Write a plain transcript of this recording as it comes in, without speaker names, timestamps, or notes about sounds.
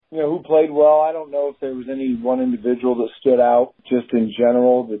Who played well. I don't know if there was any one individual that stood out. Just in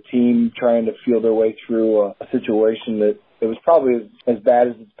general, the team trying to feel their way through a situation that it was probably as bad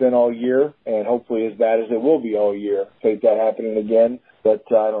as it's been all year, and hopefully as bad as it will be all year. Hate that happening again, but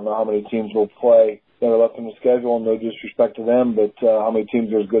I don't know how many teams will play that are left in the schedule, and no disrespect to them, but how many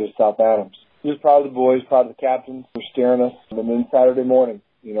teams are as good as South Adams. Just proud of the boys, proud of the captains for steering us. And then Saturday morning,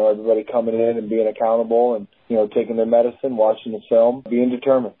 everybody coming in and being accountable and, taking their medicine, watching the film, being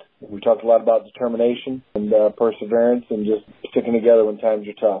determined. We talked a lot about determination and perseverance and just sticking together when times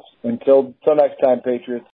are tough. Until next time, Patriots.